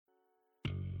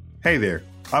Hey there,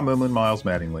 I'm Emlyn Miles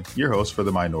Mattingly, your host for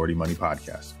the Minority Money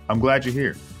Podcast. I'm glad you're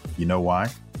here. You know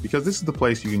why? Because this is the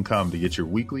place you can come to get your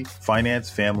weekly finance,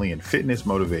 family, and fitness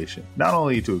motivation, not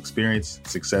only to experience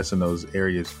success in those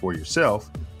areas for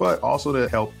yourself, but also to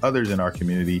help others in our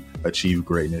community achieve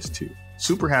greatness too.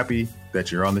 Super happy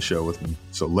that you're on the show with me,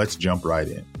 so let's jump right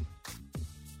in.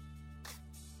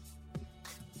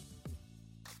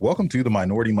 Welcome to the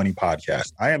Minority Money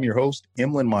Podcast. I am your host,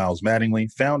 Emlyn Miles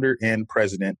Mattingly, founder and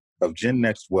president of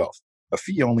GenNext Wealth, a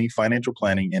fee-only financial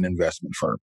planning and investment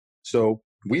firm. So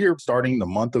we are starting the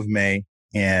month of May,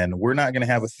 and we're not going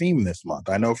to have a theme this month.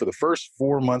 I know for the first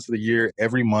 4 months of the year,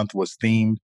 every month was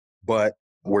themed, but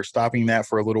we're stopping that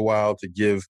for a little while to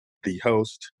give the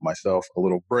host, myself, a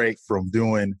little break from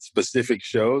doing specific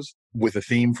shows with a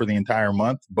theme for the entire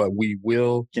month, but we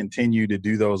will continue to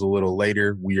do those a little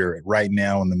later. We are right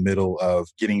now in the middle of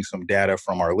getting some data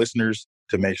from our listeners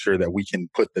to make sure that we can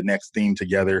put the next theme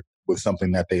together with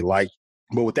something that they like.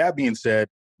 But with that being said,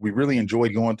 we really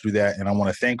enjoyed going through that. And I want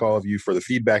to thank all of you for the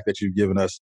feedback that you've given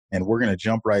us. And we're going to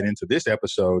jump right into this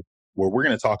episode where we're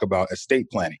going to talk about estate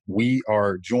planning. We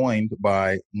are joined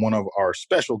by one of our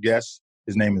special guests.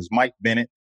 His name is Mike Bennett.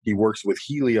 He works with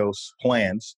Helios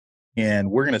Plans. And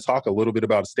we're going to talk a little bit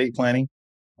about estate planning,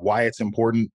 why it's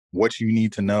important, what you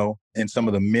need to know, and some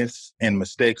of the myths and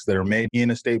mistakes that are made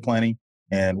in estate planning.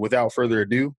 And without further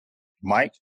ado,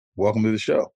 Mike, welcome to the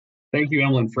show. Thank you,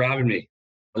 Emlyn, for having me.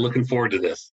 I'm looking forward to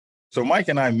this. So Mike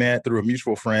and I met through a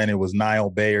mutual friend. It was Niall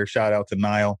Bayer. Shout out to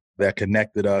Niall that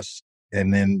connected us.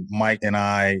 And then Mike and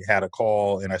I had a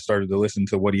call and I started to listen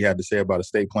to what he had to say about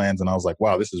estate plans. And I was like,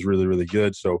 wow, this is really, really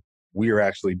good. So we are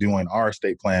actually doing our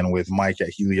estate plan with Mike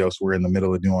at Helios. We're in the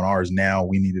middle of doing ours now.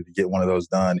 We needed to get one of those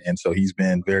done. And so he's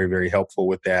been very, very helpful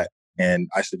with that. And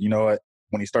I said, you know what?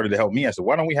 When he started to help me, I said,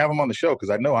 why don't we have him on the show? Because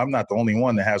I know I'm not the only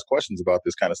one that has questions about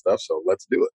this kind of stuff. So let's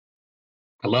do it.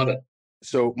 I love it.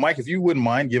 So Mike, if you wouldn't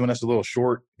mind giving us a little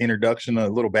short introduction, a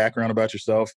little background about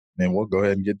yourself, then we'll go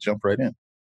ahead and jump right in.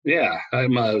 Yeah, I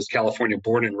was California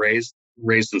born and raised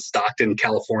in Stockton,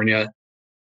 California,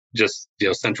 just,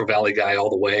 Central Valley guy all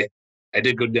the way. I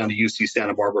did go down to UC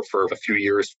Santa Barbara for a few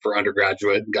years for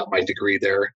undergraduate and got my degree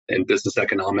there in business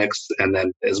economics. And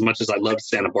then as much as I loved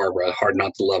Santa Barbara, hard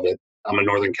not to love it. I'm a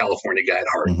Northern California guy at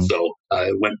heart. Mm-hmm. So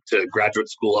I went to graduate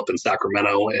school up in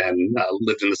Sacramento and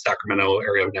lived in the Sacramento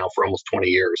area now for almost 20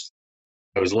 years.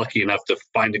 I was lucky enough to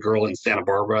find a girl in Santa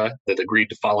Barbara that agreed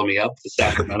to follow me up to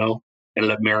Sacramento. Ended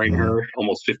up marrying her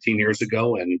almost 15 years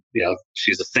ago. And,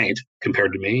 she's a saint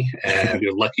compared to me. And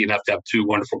you're lucky enough to have two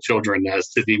wonderful children,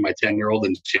 Sydney, my 10-year-old,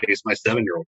 and Chase, my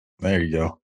 7-year-old. There you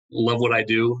go. Love what I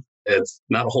do. It's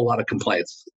not a whole lot of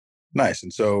complaints. Nice.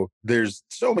 And so there's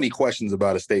so many questions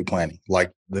about estate planning. Like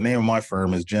the name of my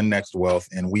firm is GenNext Wealth,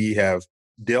 and we have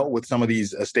dealt with some of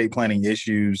these estate planning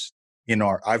issues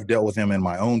I've dealt with them in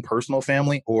my own personal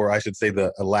family, or I should say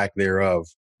the lack thereof,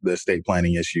 the estate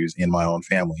planning issues in my own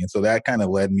family. And so that kind of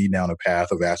led me down a path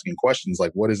of asking questions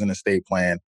like, what is an estate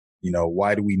plan?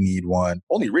 Why do we need one?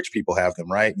 Only rich people have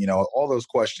them, right? All those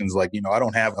questions like, I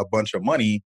don't have a bunch of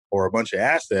money or a bunch of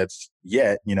assets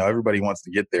yet. Everybody wants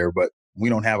to get there, but we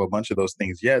don't have a bunch of those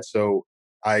things yet. So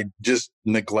I just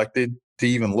neglected to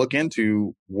even look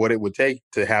into what it would take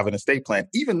to have an estate plan,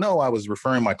 even though I was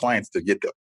referring my clients to get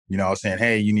them. I was saying,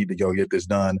 hey, you need to go get this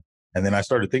done. And then I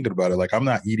started thinking about it, like I'm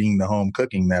not eating the home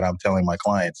cooking that I'm telling my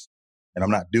clients, and I'm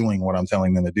not doing what I'm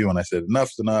telling them to do. And I said,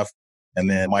 enough's enough. And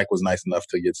then Mike was nice enough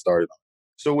to get started on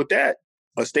it. So with that,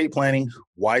 estate planning,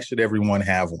 why should everyone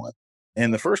have one?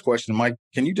 And the first question, Mike,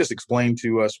 can you just explain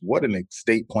to us what an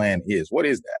estate plan is? What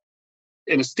is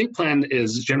that? An estate plan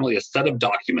is generally a set of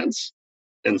documents.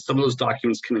 And some of those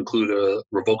documents can include a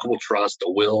revocable trust,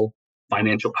 a will,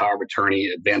 financial power of attorney,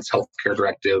 advanced healthcare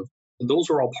directive. Those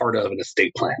are all part of an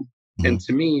estate plan. Mm-hmm. And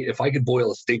to me, if I could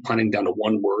boil estate planning down to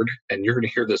one word, and you're going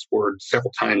to hear this word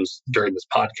several times during this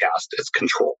podcast, it's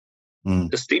control.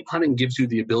 Mm. Estate planning gives you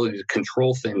the ability to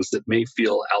control things that may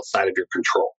feel outside of your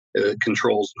control. It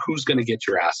controls who's going to get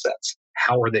your assets,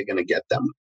 how are they going to get them,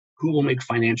 who will make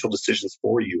financial decisions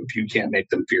for you if you can't make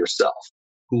them for yourself,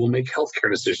 who will make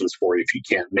healthcare decisions for you if you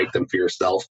can't make them for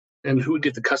yourself, and who would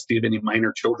get the custody of any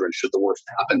minor children should the worst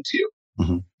happen to you.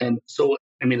 Mm-hmm. And so,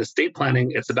 estate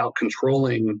planning, it's about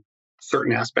controlling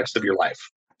certain aspects of your life.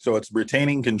 So it's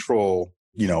retaining control,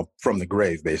 from the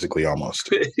grave, basically, almost.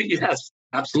 Yes,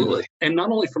 absolutely. And not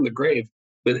only from the grave,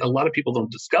 but a lot of people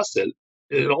don't discuss it.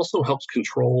 It also helps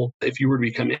control if you were to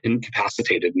become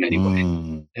incapacitated in any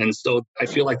way. And so I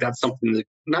feel like that's something that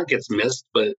not gets missed,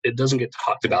 but it doesn't get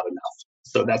talked about enough.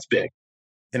 So that's big.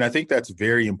 And I think that's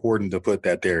very important to put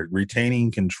that there, retaining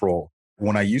control.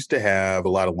 When I used to have a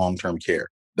lot of long-term care,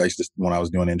 When I was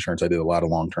doing insurance, I did a lot of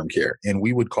long-term care, and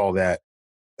we would call that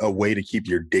a way to keep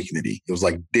your dignity. It was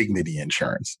like dignity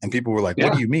insurance. And people were like, what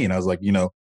Yeah. do you mean? I was like,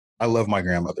 I love my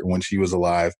grandmother. When she was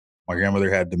alive, my grandmother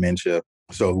had dementia.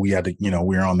 So we had to, we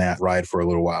were on that ride for a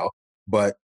little while.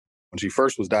 But when she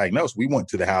first was diagnosed, we went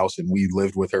to the house and we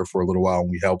lived with her for a little while and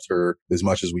we helped her as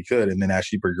much as we could. And then as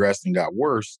she progressed and got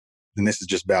worse, then this is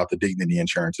just about the dignity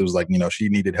insurance. It was like, she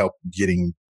needed help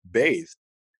getting bathed.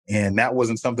 And that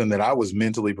wasn't something that I was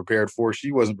mentally prepared for.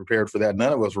 She wasn't prepared for that.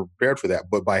 None of us were prepared for that.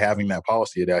 But by having that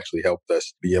policy, it actually helped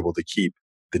us be able to keep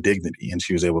the dignity. And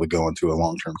she was able to go into a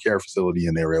long-term care facility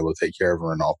and they were able to take care of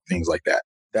her and all things like that.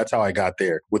 That's how I got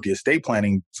there. With the estate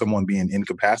planning, someone being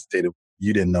incapacitated,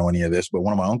 you didn't know any of this, but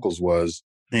one of my uncles was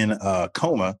in a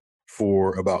coma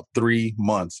for about 3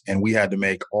 months. And we had to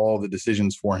make all the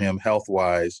decisions for him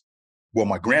health-wise. Well,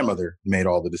 my grandmother made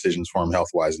all the decisions for him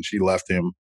health-wise, and she left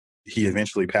him. He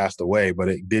eventually passed away, but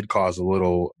it did cause a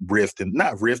little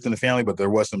not rift in the family, but there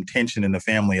was some tension in the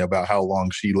family about how long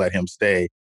she let him stay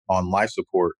on life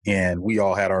support. And we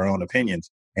all had our own opinions.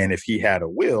 And if he had a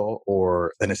will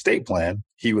or an estate plan,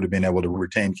 he would have been able to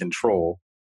retain control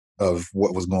of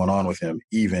what was going on with him,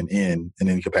 even in an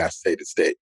incapacitated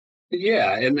state.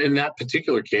 Yeah. And in that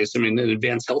particular case, an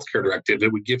advanced healthcare directive,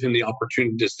 it would give him the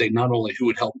opportunity to say not only who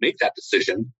would help make that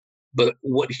decision, but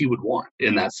what he would want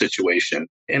in that situation.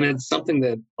 And it's something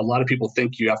that a lot of people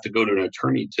think you have to go to an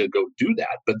attorney to go do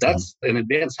that. But that's an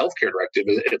advanced healthcare directive.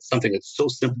 It's something that's so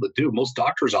simple to do. Most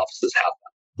doctors' offices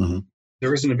have them.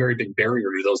 There isn't a very big barrier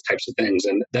to those types of things.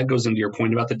 And that goes into your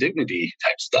point about the dignity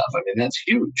type stuff. That's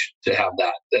huge to have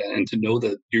that and to know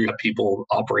that you have people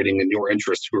operating in your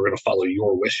interest who are going to follow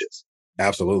your wishes.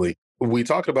 Absolutely. We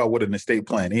talked about what an estate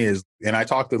plan is, and I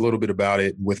talked a little bit about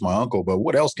it with my uncle, but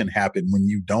what else can happen when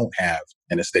you don't have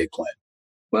an estate plan?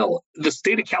 Well, the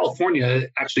state of California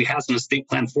actually has an estate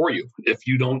plan for you if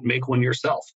you don't make one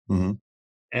yourself. And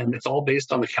it's all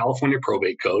based on the California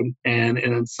probate code. And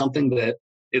it's something that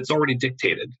it's already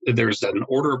dictated. There's an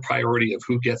order of priority of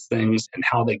who gets things and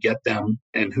how they get them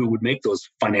and who would make those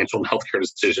financial and healthcare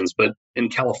decisions. But in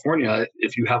California,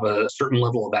 if you have a certain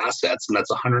level of assets, and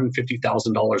that's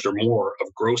 $150,000 or more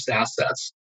of gross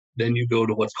assets, then you go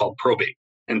to what's called probate.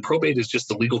 And probate is just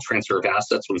the legal transfer of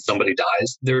assets when somebody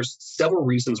dies. There's several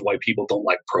reasons why people don't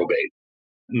like probate.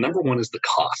 Number one is the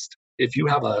cost. If you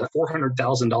have a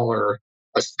 $400,000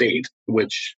 estate,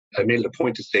 which I made it a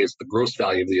point to say is the gross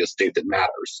value of the estate that matters.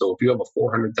 So if you have a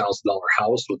 $400,000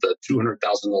 house with a $200,000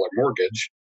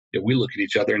 mortgage, we look at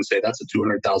each other and say that's a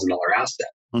 $200,000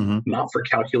 asset, not for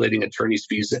calculating attorney's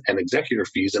fees and executor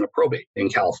fees in a probate in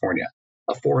California.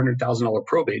 A $400,000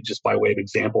 probate, just by way of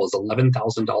example, is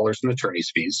 $11,000 in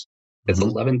attorney's fees. It's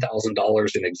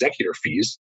 $11,000 in executor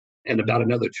fees and about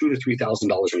another $2,000 to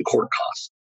 $3,000 in court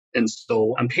costs. And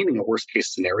so I'm painting a worst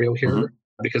case scenario here.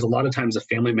 Because a lot of times a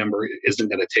family member isn't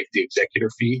going to take the executor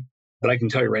fee. But I can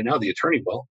tell you right now, the attorney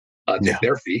will take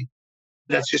their fee.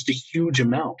 That's just a huge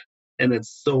amount. And it's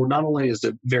so not only is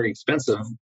it very expensive,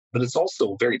 but it's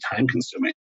also very time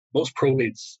consuming. Most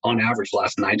probates on average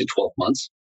last 9 to 12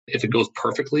 months. If it goes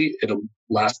perfectly, it'll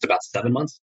last about 7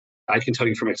 months. I can tell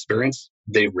you from experience,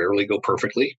 they rarely go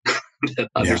perfectly.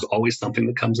 There's always something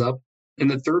that comes up. And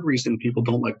the third reason people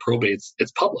don't like probates,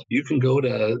 it's public. You can go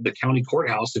to the county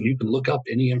courthouse and you can look up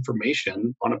any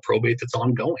information on a probate that's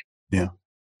ongoing.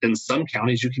 In some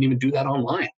counties, you can even do that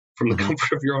online from the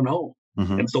comfort of your own home.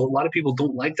 And so a lot of people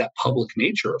don't like that public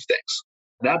nature of things.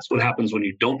 That's what happens when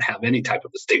you don't have any type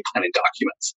of estate planning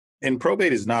documents. And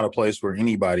probate is not a place where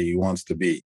anybody wants to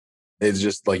be. It's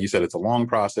just, like you said, it's a long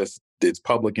process. It's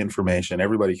public information.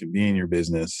 Everybody can be in your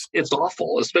business. It's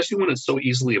awful, especially when it's so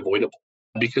easily avoidable.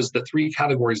 Because the three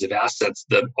categories of assets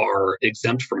that are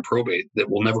exempt from probate, that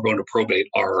will never go into probate,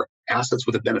 are assets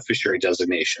with a beneficiary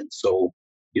designation. So,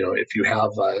 if you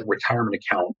have a retirement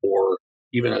account or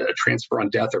even a transfer on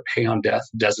death or pay on death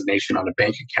designation on a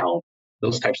bank account,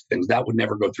 those types of things, that would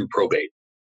never go through probate.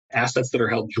 Assets that are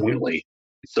held jointly.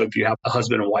 So if you have a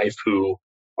husband and wife who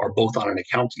are both on an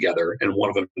account together and one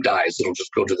of them dies, it'll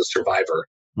just go to the survivor.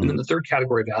 And then the third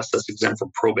category of assets exempt from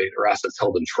probate are assets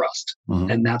held in trust.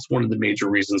 And that's one of the major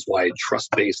reasons why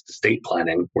trust-based estate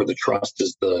planning, where the trust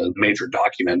is the major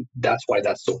document, that's why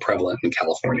that's so prevalent in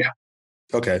California.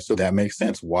 Okay, so that makes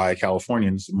sense why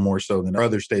Californians, more so than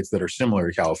other states that are similar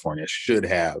to California, should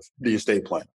have the estate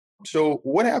plan. So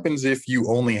what happens if you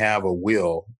only have a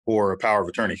will or a power of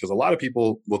attorney? Because a lot of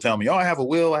people will tell me, I have a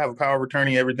will, I have a power of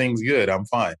attorney, everything's good, I'm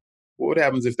fine. What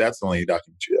happens if that's the only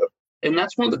document you have? And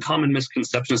that's one of the common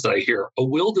misconceptions that I hear. A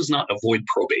will does not avoid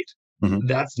probate.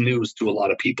 That's news to a lot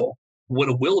of people. What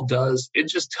a will does, it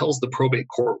just tells the probate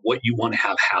court what you want to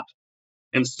have happen.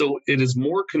 And so it is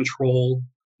more control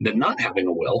than not having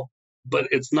a will, but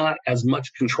it's not as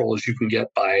much control as you can get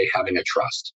by having a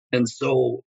trust. And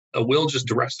so a will just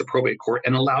directs the probate court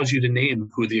and allows you to name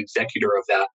who the executor of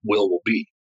that will be.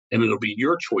 And it'll be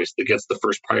your choice that gets the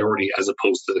first priority as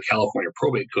opposed to the California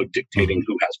probate code dictating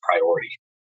who has priority.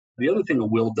 The other thing a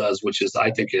will does, which is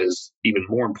I think is even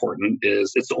more important,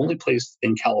 is it's the only place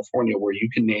in California where you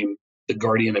can name the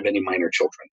guardian of any minor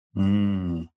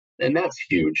children. And that's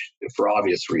huge for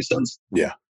obvious reasons.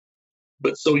 Yeah.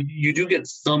 But so you do get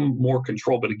some more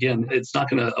control, but again, it's not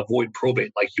going to avoid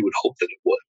probate like you would hope that it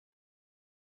would.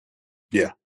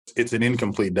 Yeah. It's an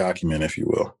incomplete document, if you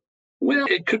will. Well,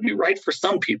 it could be right for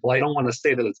some people. I don't want to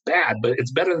say that it's bad, but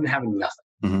it's better than having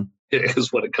nothing.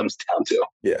 Is what it comes down to.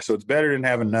 Yeah. So it's better than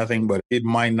having nothing, but it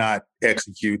might not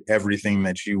execute everything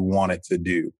that you want it to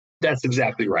do. That's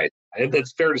exactly right.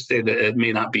 It's fair to say that it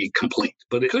may not be complete,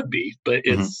 but it could be. But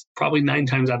it's probably 9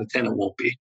 times out of 10, it won't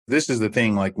be. This is the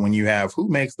thing, like when you have who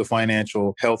makes the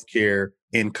financial healthcare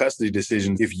and custody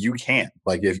decisions if you can't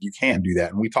do that.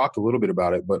 And we talked a little bit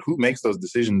about it, but who makes those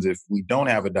decisions if we don't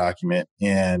have a document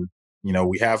and,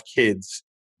 we have kids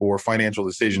or financial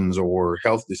decisions or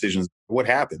health decisions? What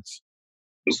happens?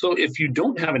 So if you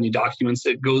don't have any documents,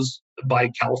 it goes by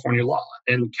California law.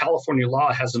 And California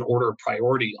law has an order of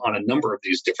priority on a number of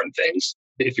these different things.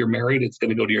 If you're married, it's going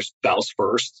to go to your spouse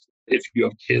first. If you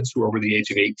have kids who are over the age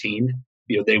of 18,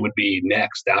 they would be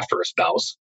next after a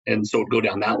spouse. And so it would go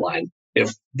down that line.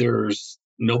 If there's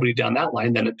nobody down that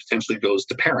line, then it potentially goes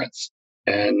to parents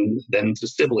and then to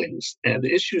siblings. And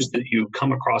the issues that you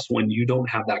come across when you don't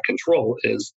have that control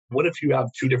is, what if you have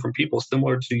 2 different people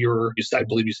similar to I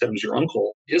believe you said it was your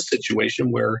uncle, his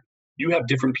situation where you have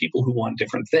different people who want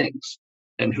different things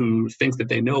and who think that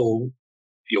they know,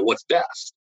 what's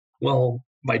best. Well,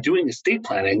 by doing estate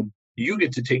planning, you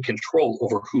get to take control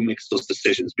over who makes those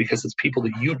decisions because it's people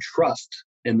that you trust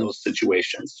in those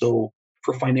situations. So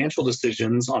for financial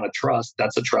decisions on a trust,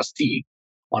 that's a trustee.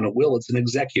 On a will, it's an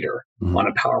executor. On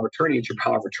a power of attorney, it's your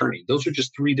power of attorney. Those are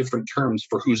just 3 different terms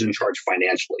for who's in charge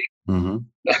financially.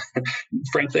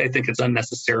 Frankly, I think it's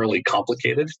unnecessarily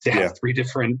complicated to have 3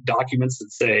 different documents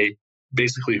that say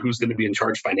basically who's going to be in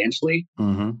charge financially.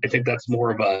 I think that's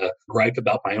more of a gripe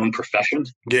about my own profession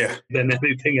than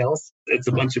anything else. It's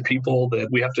a bunch of people that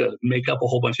we have to make up a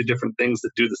whole bunch of different things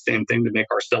that do the same thing to make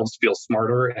ourselves feel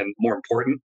smarter and more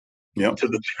important to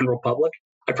the general public.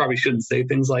 I probably shouldn't say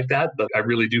things like that, but I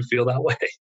really do feel that way.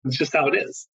 It's just how it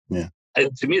is. Yeah.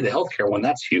 And to me, the healthcare one,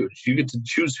 that's huge. You get to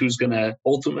choose who's going to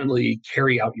ultimately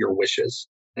carry out your wishes.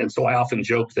 And so I often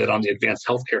joke that on the Advanced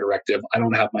Healthcare Directive, I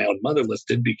don't have my own mother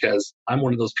listed because I'm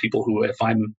one of those people who, if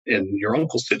I'm in your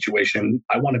uncle's situation,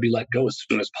 I want to be let go as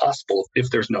soon as possible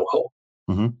if there's no hope.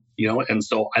 And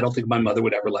so I don't think my mother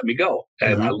would ever let me go.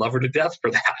 And I love her to death for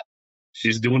that.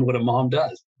 She's doing what a mom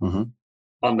does.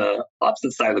 On the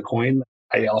opposite side of the coin,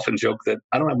 I often joke that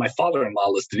I don't have my father-in-law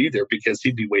listed either because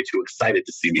he'd be way too excited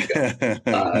to see me go.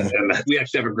 And we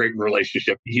actually have a great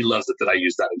relationship. He loves it that I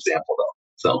use that example, though.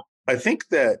 So I think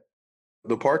that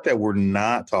the part that we're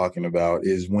not talking about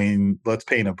is let's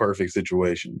paint a perfect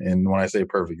situation. And when I say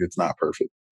perfect, it's not perfect.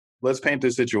 Let's paint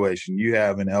this situation. You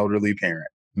have an elderly parent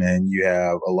and you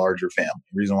have a larger family.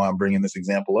 The reason why I'm bringing this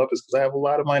example up is because I have a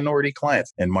lot of minority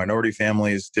clients, and minority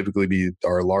families typically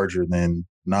are larger than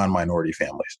non-minority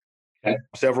families. Okay.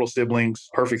 Several siblings,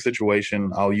 perfect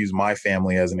situation. I'll use my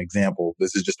family as an example.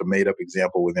 This is just a made up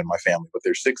example within my family, but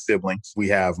there's 6 siblings. We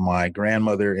have my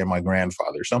grandmother and my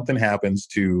grandfather. Something happens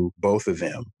to both of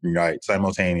them, right,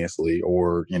 simultaneously,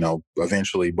 or,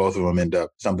 eventually both of them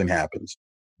something happens.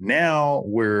 Now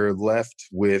we're left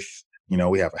with,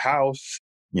 we have a house,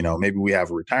 maybe we have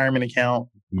a retirement account.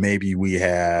 Maybe we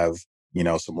have,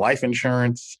 some life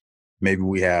insurance. Maybe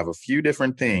we have a few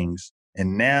different things.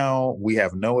 And now we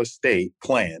have no estate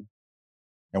plan,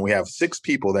 and we have 6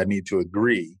 people that need to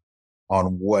agree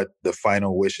on what the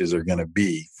final wishes are going to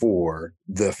be for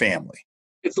the family.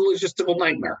 It's a logistical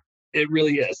nightmare. It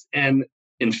really is. And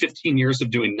in 15 years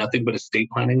of doing nothing but estate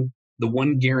planning, the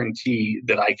one guarantee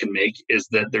that I can make is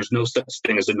that there's no such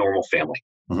thing as a normal family.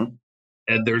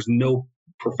 And there's no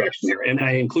perfection here. And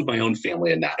I include my own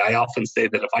family in that. I often say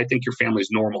that if I think your family's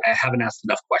normal, I haven't asked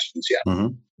enough questions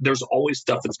yet. There's always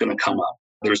stuff that's going to come up.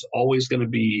 There's always going to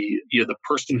be the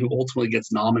person who ultimately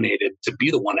gets nominated to be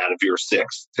the one out of your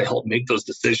 6 to help make those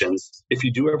decisions. If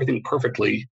you do everything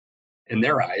perfectly, in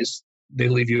their eyes, they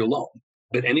leave you alone.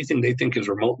 But anything they think is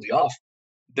remotely off,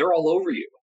 they're all over you.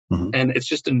 And it's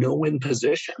just a no-win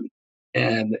position.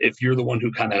 And if you're the one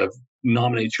who kind of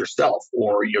nominates yourself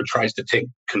or tries to take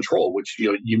control, which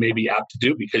you may be apt to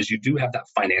do because you do have that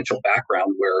financial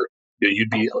background where you'd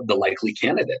be the likely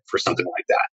candidate for something like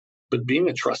that. But being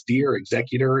a trustee or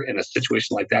executor in a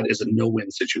situation like that is a no-win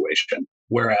situation.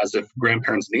 Whereas if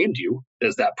grandparents named you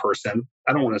as that person,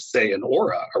 I don't want to say an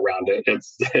aura around it.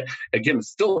 It's again, it's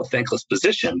still a thankless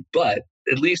position, but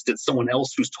at least it's someone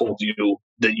else who's told you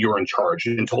that you're in charge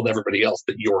and told everybody else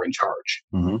that you're in charge.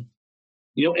 Mm-hmm.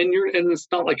 And it's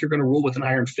not like you're going to rule with an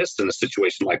iron fist in a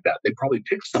situation like that. They probably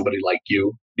pick somebody like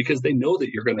you because they know that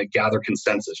you're going to gather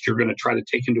consensus. You're going to try to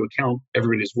take into account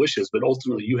everybody's wishes, but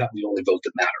ultimately you have the only vote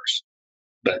that matters.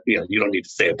 But you don't need to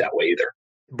say it that way either.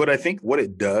 But I think what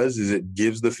it does is it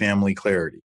gives the family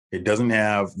clarity. It doesn't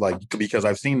have because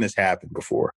I've seen this happen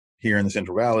before. Here in the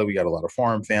Central Valley, we got a lot of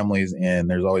farm families, and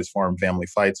there's always farm family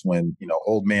fights when,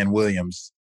 old man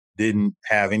Williams didn't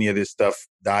have any of this stuff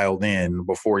dialed in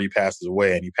before he passes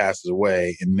away, and he passes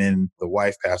away, and then the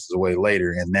wife passes away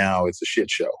later, and now it's a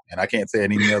shit show. And I can't say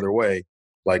it any other way.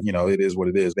 It is what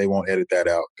it is. They won't edit that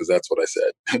out because that's what I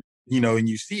said. And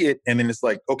you see it, and then it's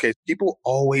like, okay, people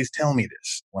always tell me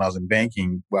this. When I was in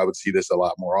banking, I would see this a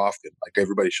lot more often. Like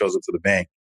everybody shows up to the bank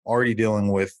already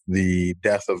dealing with the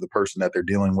death of the person that they're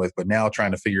dealing with, but now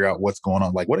trying to figure out what's going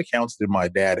on. Like, what accounts did my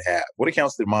dad have? What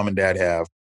accounts did mom and dad have?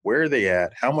 Where are they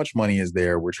at? How much money is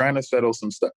there? We're trying to settle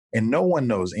some stuff, and no one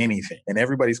knows anything. And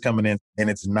everybody's coming in, and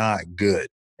it's not good.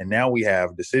 And now we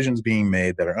have decisions being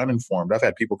made that are uninformed. I've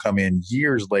had people come in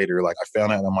years later, like I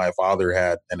found out that my father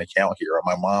had an account here, or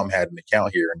my mom had an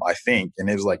account here. And I think, and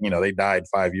it was like, they died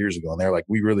 5 years ago. And they're like,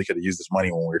 we really could have used this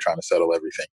money when we were trying to settle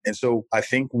everything. And so I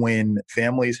think when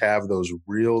families have those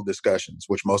real discussions,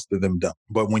 which most of them don't,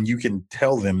 but when you can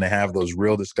tell them to have those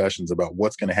real discussions about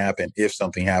what's going to happen if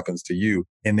something happens to you,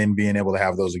 and then being able to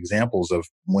have those examples of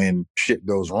when shit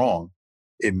goes wrong,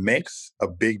 it makes a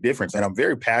big difference. And I'm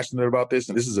very passionate about this.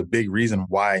 And this is a big reason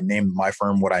why I named my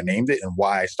firm what I named it and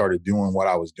why I started doing what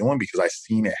I was doing, because I've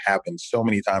seen it happen so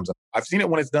many times. I've seen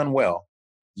it when it's done well.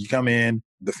 You come in,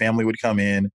 the family would come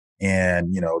in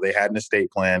and, they had an estate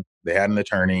plan, they had an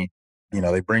attorney,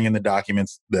 they bring in the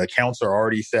documents, the accounts are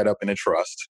already set up in a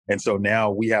trust. And so now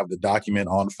we have the document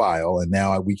on file, and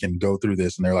now we can go through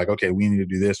this, and they're like, okay, we need to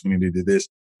do this. We need to do this.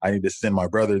 I need to send my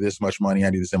brother this much money. I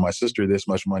need to send my sister this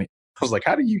much money. I was like,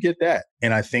 how do you get that?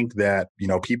 And I think that,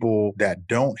 people that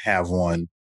don't have one,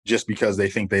 just because they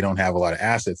think they don't have a lot of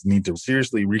assets, need to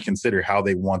seriously reconsider how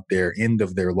they want their end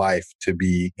of their life to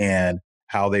be and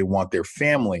how they want their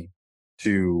family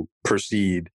to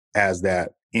proceed as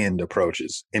that end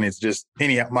approaches. And it's just,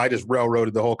 anyhow, I just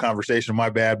railroaded the whole conversation. My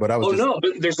bad, but I was no,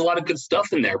 but there's a lot of good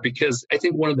stuff in there, because I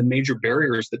think one of the major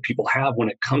barriers that people have when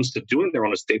it comes to doing their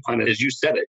own estate plan, as you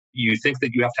said it, you think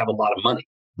that you have to have a lot of money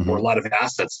or a lot of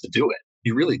assets to do it.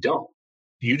 You really don't.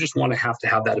 You just want to have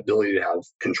that ability to have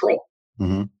control,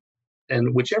 and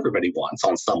which everybody wants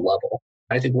on some level.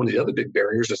 I think one of the other big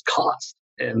barriers is cost.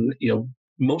 And,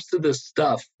 most of this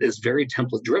stuff is very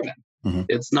template driven.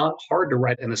 It's not hard to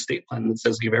write an estate plan that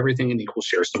says give everything in equal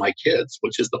shares to my kids,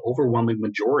 which is the overwhelming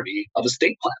majority of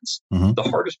estate plans. The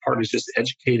hardest part is just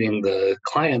educating the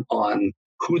client on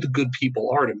who the good people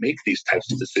are to make these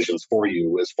types of decisions for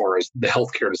you, as far as the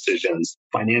healthcare decisions,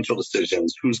 financial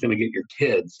decisions, who's going to get your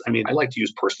kids. I mean, I like to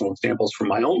use personal examples from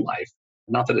my own life.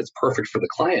 Not that it's perfect for the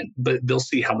client, but they'll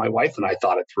see how my wife and I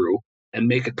thought it through and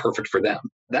make it perfect for them.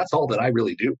 That's all that I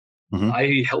really do.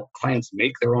 I help clients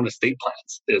make their own estate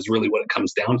plans, is really what it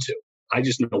comes down to. I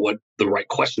just know what the right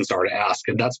questions are to ask.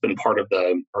 And that's been part of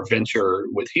our venture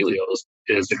with Helios,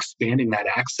 is expanding that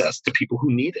access to people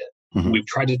who need it. We've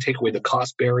tried to take away the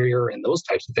cost barrier and those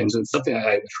types of things. And it's something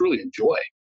I truly enjoy.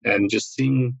 And just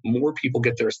seeing more people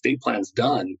get their estate plans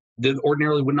done that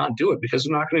ordinarily would not do it, because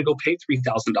they're not going to go pay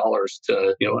 $3,000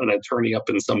 to an attorney up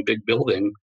in some big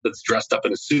building that's dressed up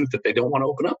in a suit that they don't want to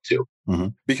open up to.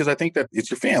 Because I think that it's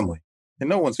your family. And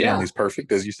no one's family is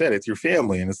perfect. As you said, it's your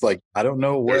family. And it's like, I don't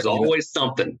know what. There's always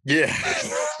something. Yeah.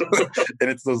 And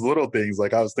it's those little things.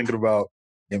 Like I was thinking about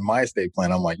in my estate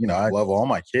plan, I'm like, I love all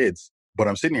my kids. But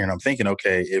I'm sitting here and I'm thinking,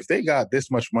 okay, if they got this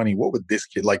much money, what would this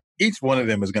kid, like each one of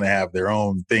them is going to have their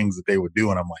own things that they would do.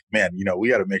 And I'm like, man, we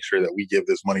got to make sure that we give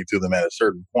this money to them at a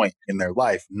certain point in their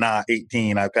life, not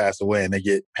 18, I pass away and they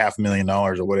get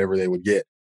 $500,000 or whatever they would get.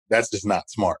 That's just not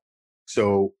smart.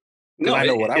 So I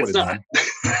know what I would have done.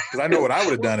 Because I know what I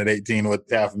would have done at 18 with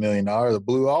 $500,000. I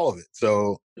blew all of it.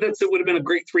 So it would have been a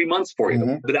great 3 months for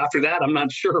you. But after that, I'm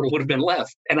not sure what would have been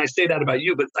left. And I say that about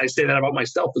you, but I say that about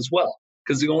myself as well.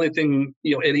 Because the only thing,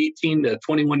 at 18 to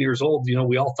 21 years old,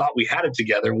 we all thought we had it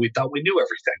together and we thought we knew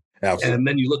everything. Absolutely. And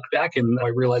then you look back and I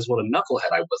realized what a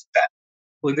knucklehead I was at that.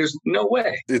 Well, there's no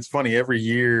way. It's funny, every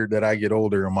year that I get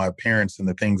older, and my parents and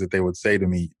the things that they would say to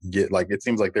me it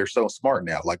seems like they're so smart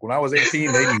now. Like when I was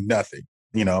 18, they knew nothing.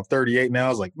 I'm 38 now. I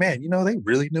was like, man, they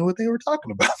really knew what they were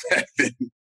talking about back then.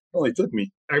 Only took me.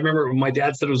 I remember my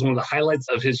dad said it was one of the highlights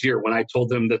of his year when I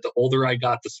told him that the older I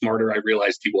got, the smarter I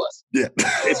realized he was. Yeah.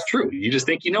 It's true. You just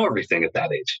think you know everything at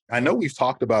that age. I know we've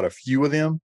talked about a few of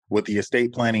them with the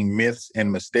estate planning myths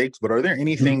and mistakes, but are there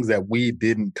any things that we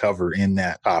didn't cover in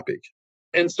that topic?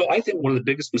 And so I think one of the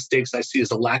biggest mistakes I see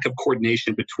is a lack of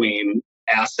coordination between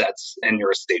assets and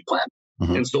your estate plan.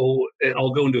 Mhm. And so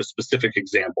I'll go into a specific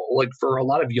example. Like for a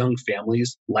lot of young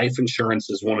families, life insurance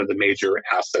is one of the major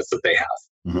assets that they have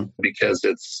Mhm. because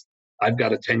I've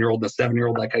got a 10-year-old and a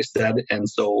 7-year-old, like I said. And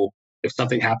so if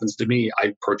something happens to me,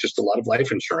 I purchased a lot of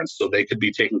life insurance so they could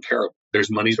be taken care of. There's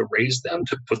money to raise them,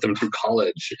 to put them through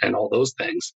college and all those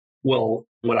things. Well,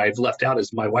 what I've left out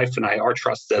is my wife and I, our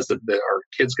trust says that our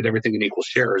kids get everything in equal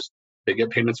shares. They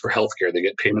get payments for healthcare, they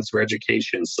get payments for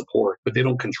education, support, but they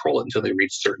don't control it until they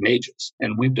reach certain ages.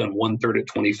 And we've done 1/3 at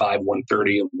 25,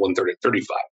 1/3, and 1/3 at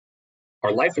 35.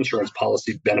 Our life insurance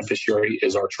policy beneficiary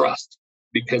is our trust.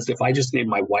 Because if I just name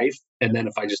my wife, and then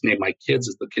if I just name my kids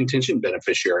as the contingent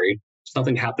beneficiary, if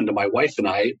something happened to my wife and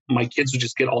I, my kids would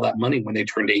just get all that money when they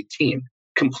turned 18,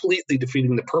 completely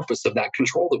defeating the purpose of that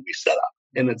control that we set up.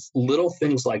 And it's little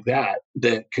things like that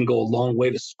that can go a long way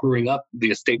to screwing up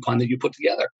the estate plan that you put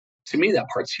together. To me, that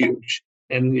part's huge.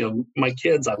 And, my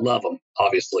kids, I love them,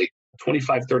 obviously.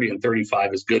 25, 30, and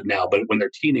 35 is good now, but when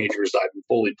they're teenagers, I'm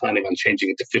fully planning on changing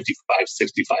it to 55,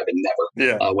 65, and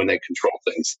never when they control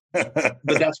things.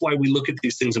 But that's why we look at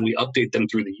these things and we update them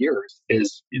through the years,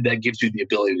 is that gives you the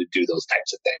ability to do those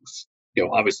types of things.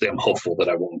 Obviously, I'm hopeful that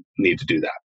I won't need to do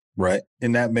that. Right.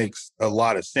 And that makes a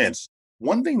lot of sense.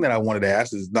 One thing that I wanted to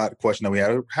ask is not a question that we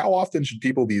had. How often should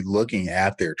people be looking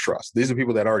at their trust? These are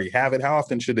people that already have it. How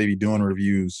often should they be doing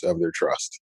reviews of their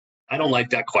trust? I don't like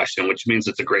that question, which means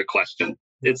it's a great question.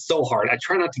 It's so hard. I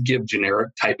try not to give generic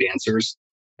type answers.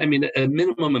 I mean, a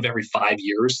minimum of every 5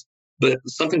 years. But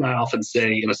something I often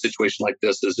say in a situation like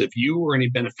this is if you or any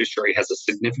beneficiary has a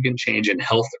significant change in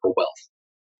health or wealth,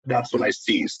 that's what I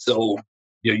see. So,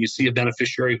 you see a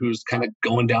beneficiary who's kind of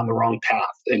going down the wrong path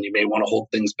and you may want to hold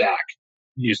things back.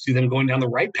 You see them going down the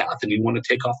right path and you want to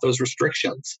take off those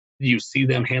restrictions. You see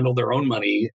them handle their own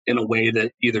money in a way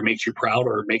that either makes you proud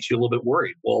or makes you a little bit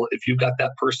worried. Well, if you've got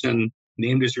that person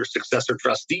named as your successor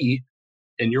trustee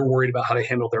and you're worried about how to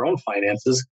handle their own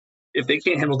finances, if they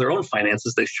can't handle their own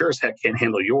finances, they sure as heck can't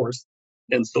handle yours.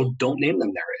 And so don't name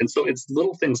them there. And so it's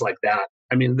little things like that.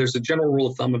 I mean, there's a general rule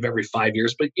of thumb of every 5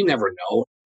 years, but you never know.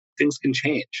 Things can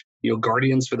change.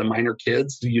 Guardians for the minor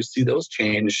kids, you see those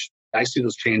change. I see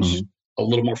those change a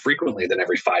little more frequently than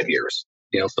every 5 years.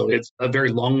 So it's a very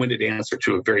long-winded answer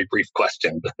to a very brief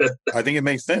question. I think it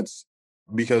makes sense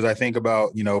because I think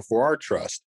about, for our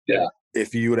trust. Yeah.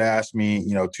 If you would ask me,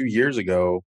 2 years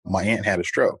ago, my aunt had a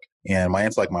stroke and my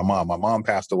aunt's like my mom. My mom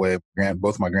passed away.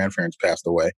 Both of my grandparents passed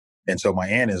away. And so my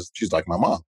aunt she's like my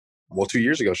mom. Well, 2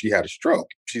 years ago, she had a stroke.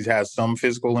 She has some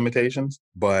physical limitations,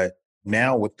 but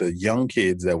now with the young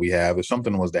kids that we have, if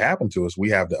something was to happen to us, we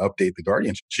have to update the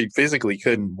guardianship. She physically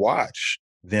couldn't watch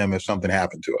them if something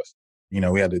happened to us.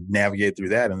 We had to navigate through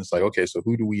that. And it's like, okay, so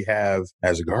who do we have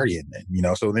as a guardian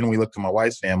then? So then we look to my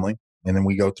wife's family and then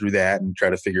we go through that and try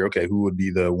to figure, okay, who would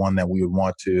be the one that we would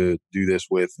want to do this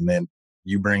with? And then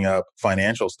you bring up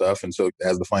financial stuff. And so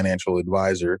as the financial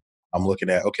advisor, I'm looking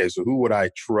at, okay, so who would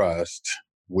I trust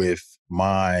with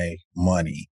my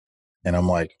money? And I'm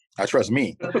like, I trust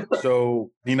me.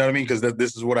 So, you know what I mean? Because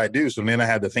this is what I do. So then I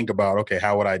had to think about, okay,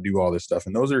 how would I do all this stuff?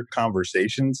 And those are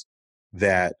conversations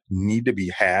that need to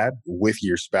be had with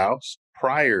your spouse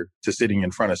prior to sitting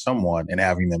in front of someone and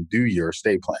having them do your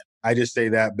estate plan. I just say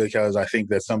that because I think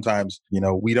that sometimes,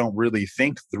 we don't really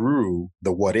think through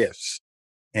the what ifs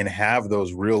and have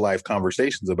those real life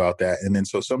conversations about that. And then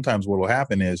so sometimes what will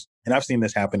happen is, and I've seen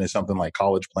this happen in something like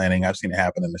college planning. I've seen it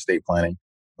happen in estate planning.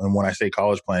 And when I say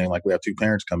college planning, like we have two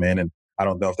parents come in, and I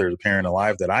don't know if there's a parent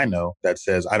alive that I know that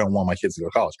says, I don't want my kids to go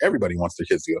to college. Everybody wants their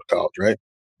kids to go to college, right?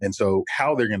 And so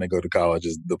how they're going to go to college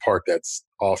is the part that's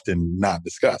often not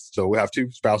discussed. So we have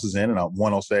two spouses in, and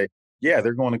one will say, yeah,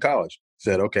 they're going to college.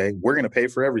 Said, okay, we're going to pay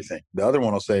for everything. The other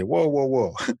one will say, whoa, whoa,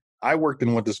 whoa. I worked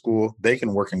and went to school. They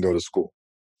can work and go to school.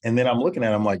 And then I'm looking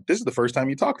at them like, this is the first time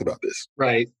you talked about this.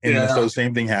 Right. And so the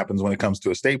same thing happens when it comes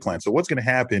to estate plan. So what's going to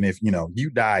happen if, you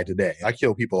die today? I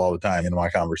kill people all the time in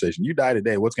my conversation. You die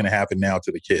today. What's going to happen now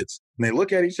to the kids? And they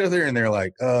look at each other and they're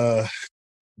like,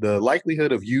 the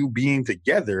likelihood of you being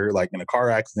together, like in a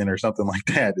car accident or something like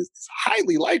that, is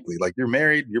highly likely. Like you're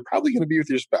married, you're probably going to be with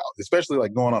your spouse, especially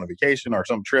like going on a vacation or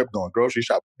some trip, going grocery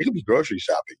shopping. It could be grocery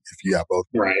shopping if you have both,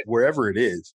 right, wherever it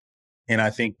is. And I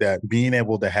think that being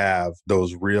able to have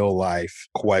those real life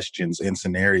questions and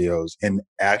scenarios and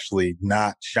actually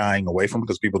not shying away from it,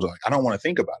 because people are like, I don't want to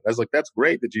think about it. I was like, that's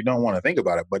great that you don't want to think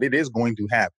about it, but it is going to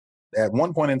happen. At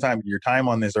one point in time, your time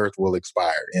on this earth will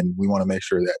expire. And we want to make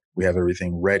sure that we have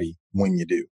everything ready when you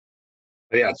do.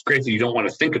 Yeah, it's great that you don't want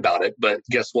to think about it, but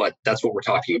guess what? That's what we're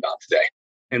talking about today.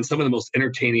 And some of the most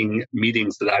entertaining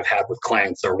meetings that I've had with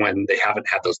clients are when they haven't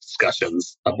had those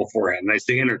discussions beforehand. And I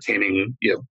say entertaining,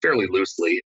 fairly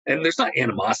loosely. And there's not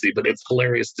animosity, but it's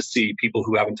hilarious to see people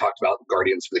who haven't talked about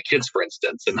guardians for the kids, for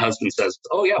instance. And husband says,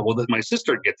 oh, yeah, well, my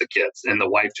sister would get the kids. And the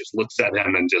wife just looks at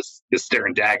him and just is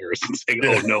staring daggers and saying,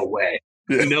 oh, no way.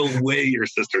 Yeah. No way your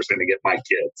sister's going to get my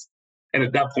kids. And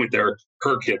at that point, they're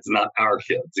her kids, not our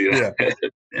kids. Yeah.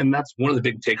 And that's one of the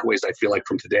big takeaways I feel like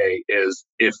from today is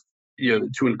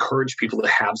to encourage people to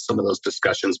have some of those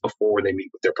discussions before they meet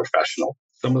with their professional.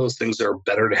 Some of those things are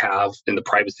better to have in the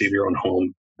privacy of your own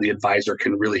home. The advisor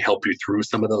can really help you through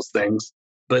some of those things,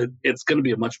 but it's going to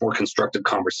be a much more constructive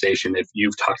conversation if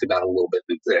you've talked about it a little bit.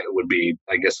 It would be,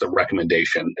 I guess, a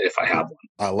recommendation if I have one.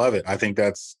 I love it. I think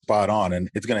that's spot on. And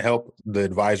it's going to help the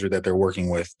advisor that they're working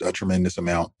with a tremendous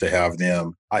amount to have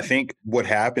them. I think what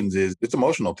happens is it's an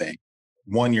emotional thing.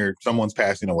 One, someone's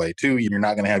passing away. Two, you're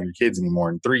not going to have your kids anymore.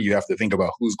 And three, you have to think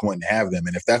about who's going to have them.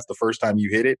 And if that's the first time you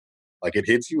hit it, like it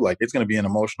hits you, like it's going to be an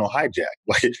emotional hijack.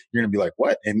 Like you're going to be like,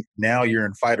 what? And now you're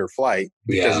in fight or flight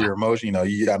because your emotion,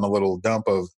 you got a little dump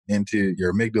into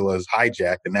your amygdala's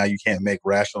hijacked, and now you can't make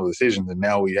rational decisions. And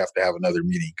now we have to have another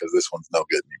meeting because this one's no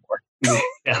good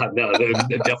anymore. Yeah, no,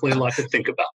 there's definitely a lot to think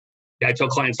about. I tell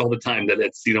clients all the time that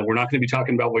it's, we're not going to be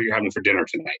talking about what you're having for dinner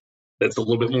tonight. That's a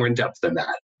little bit more in depth than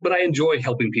that. But I enjoy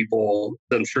helping people,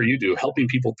 I'm sure you do, helping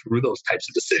people through those types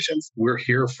of decisions. We're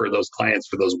here for those clients,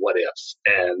 for those what ifs.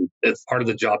 And it's part of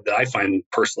the job that I find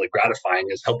personally gratifying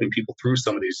is helping people through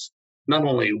some of these, not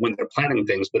only when they're planning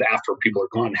things, but after people are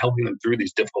gone, helping them through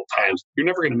these difficult times. You're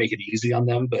never going to make it easy on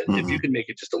them, but if you can make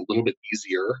it just a little bit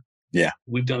easier,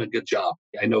 we've done a good job.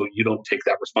 I know you don't take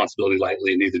that responsibility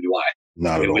lightly, and neither do I.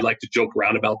 Not at all. We like to joke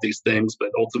around about these things,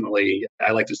 but ultimately,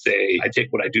 I like to say I take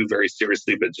what I do very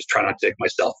seriously, but just try not to take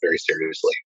myself very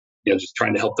seriously. Just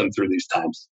trying to help them through these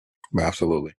times.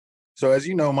 Absolutely. So as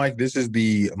you know, Mike, this is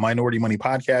the Minority Money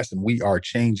Podcast, and we are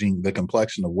changing the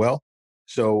complexion of wealth.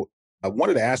 So I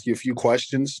wanted to ask you a few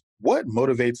questions. What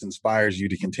motivates, inspires you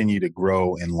to continue to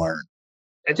grow and learn?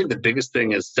 I think the biggest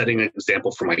thing is setting an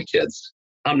example for my kids.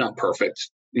 I'm not perfect.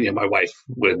 My wife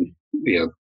would,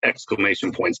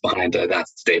 exclamation points behind that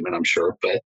statement, I'm sure.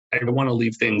 But I want to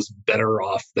leave things better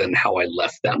off than how I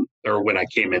left them or when I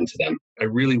came into them. I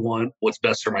really want what's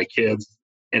best for my kids.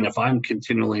 And if I'm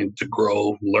continuing to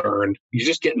grow, learn, you're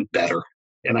just getting better.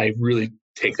 And I really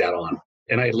take that on.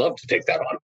 And I love to take that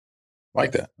on.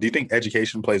 Like that. Do you think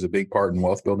education plays a big part in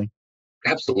wealth building?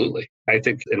 Absolutely. I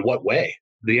think in what way?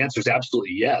 The answer is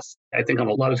absolutely yes. I think a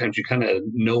lot of times you kind of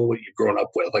know what you've grown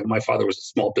up with. Like my father was a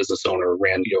small business owner,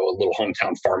 ran a little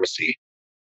hometown pharmacy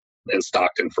in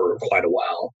Stockton for quite a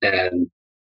while. And,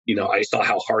 I saw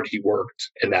how hard he worked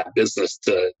in that business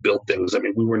to build things. I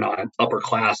mean, we were not upper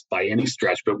class by any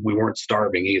stretch, but we weren't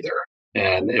starving either.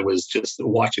 And it was just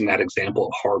watching that example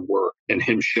of hard work and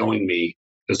him showing me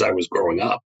as I was growing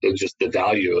up, it was just the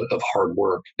value of hard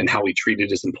work and how he treated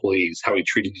his employees, how he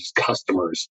treated his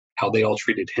customers, how they all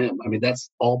treated him. I mean, that's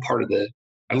all part of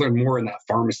I learned more in that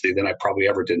pharmacy than I probably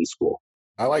ever did in school.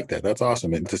 I like that. That's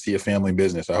awesome. And to see a family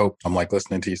business, I'm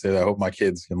listening to you say that. I hope my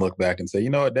kids can look back and say, you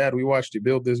know what, Dad, we watched you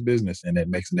build this business, and it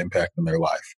makes an impact in their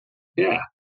life. Yeah.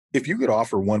 If you could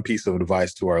offer one piece of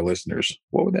advice to our listeners,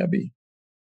 what would that be?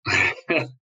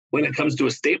 When it comes to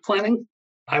estate planning,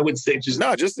 I would say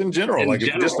just in general.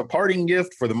 Just a parting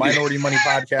gift for the Minority Money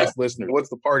Podcast listeners. What's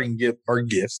the parting gift or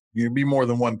gifts? You'd be more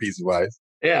than one piece of advice.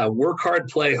 Yeah, work hard,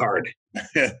 play hard.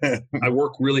 I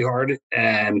work really hard,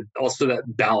 and also that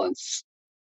balance.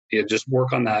 Just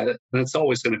work on that. And it's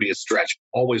always going to be a stretch.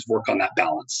 Always work on that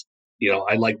balance.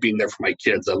 I like being there for my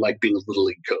kids. I like being a little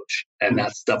league coach. And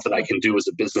that's stuff that I can do as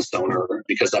a business owner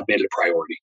because I've made it a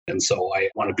priority. And so I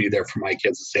want to be there for my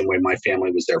kids the same way my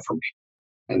family was there for me.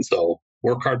 And so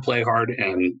work hard, play hard,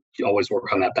 and you always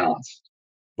work on that balance.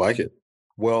 Like it.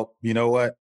 Well, you know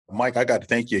what, Mike, I got to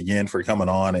thank you again for coming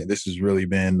on. This has really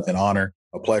been an honor,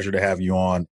 a pleasure to have you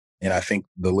on. And I think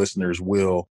the listeners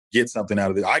will get something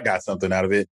out of it. I got something out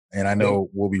of it. And I know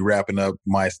we'll be wrapping up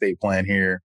my estate plan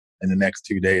here in the next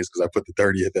 2 days because I put the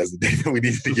 30th as the day that we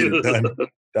need to get it done.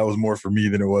 that was more for me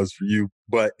than it was for you.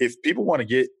 But if people want to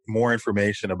get more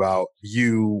information about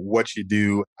you, what you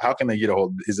do, how can they get a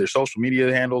hold? Is there social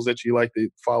media handles that you like to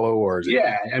follow, or is it?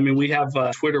 Yeah, I mean, we have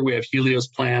Twitter, we have Helios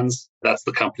Plans. That's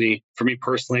the company. For me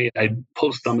personally, I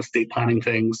post on estate planning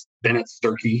things. Bennett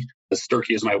Sturkey.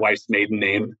 Sturkey is my wife's maiden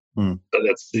name. But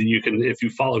if you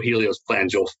follow Helios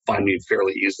Plans, you'll find me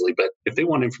fairly easily. But if they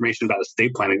want information about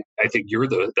estate planning, I think you're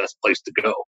the best place to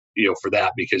go, for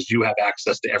that, because you have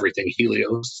access to everything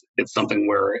Helios. It's something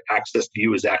where access to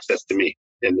you is access to me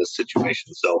in this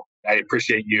situation. So I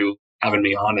appreciate you having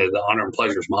me on. The honor and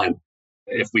pleasure is mine.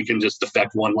 If we can just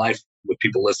affect one life with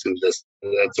people listening to this,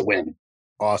 that's a win.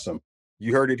 Awesome.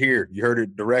 You heard it here. You heard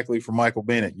it directly from Michael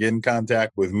Bennett. Get in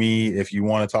contact with me if you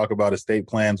want to talk about estate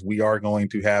plans. We are going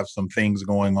to have some things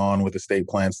going on with estate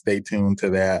plans. Stay tuned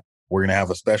to that. We're going to have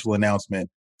a special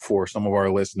announcement for some of our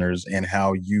listeners and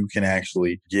how you can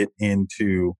actually get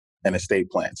into an estate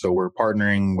plan. So we're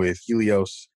partnering with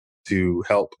Helios to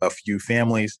help a few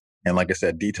families. And like I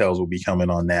said, details will be coming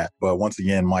on that. But once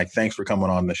again, Mike, thanks for coming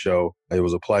on the show. It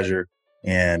was a pleasure.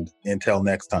 And until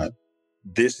next time.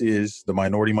 This is the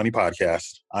Minority Money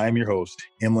Podcast. I am your host,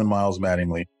 Emlyn Miles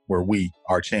Mattingly, where we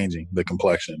are changing the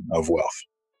complexion of wealth.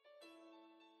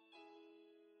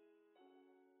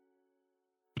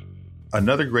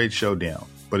 Another great show down,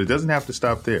 but it doesn't have to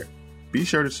stop there. Be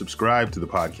sure to subscribe to the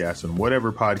podcast on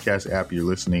whatever podcast app you're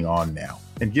listening on now,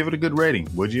 and give it a good rating,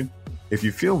 would you? If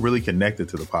you feel really connected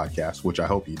to the podcast, which I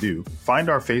hope you do, find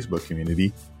our Facebook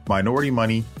community, Minority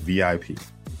Money VIP,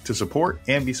 to support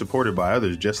and be supported by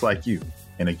others just like you.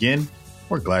 And again,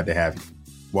 we're glad to have you.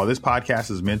 While this podcast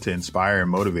is meant to inspire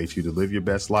and motivate you to live your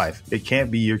best life, it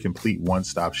can't be your complete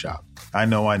one-stop shop. I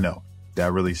know,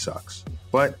 that really sucks.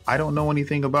 But I don't know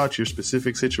anything about your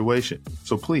specific situation.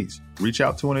 So please reach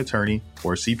out to an attorney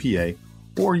or a CPA,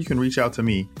 or you can reach out to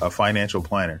me, a financial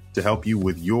planner, to help you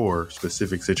with your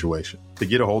specific situation. To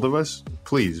get a hold of us,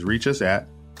 please reach us at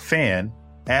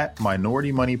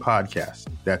fan@Minority Money Podcast.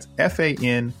 That's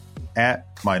FAN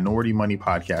 @Minority Money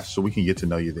Podcast, so we can get to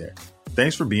know you there.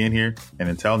 Thanks for being here, and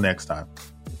until next time.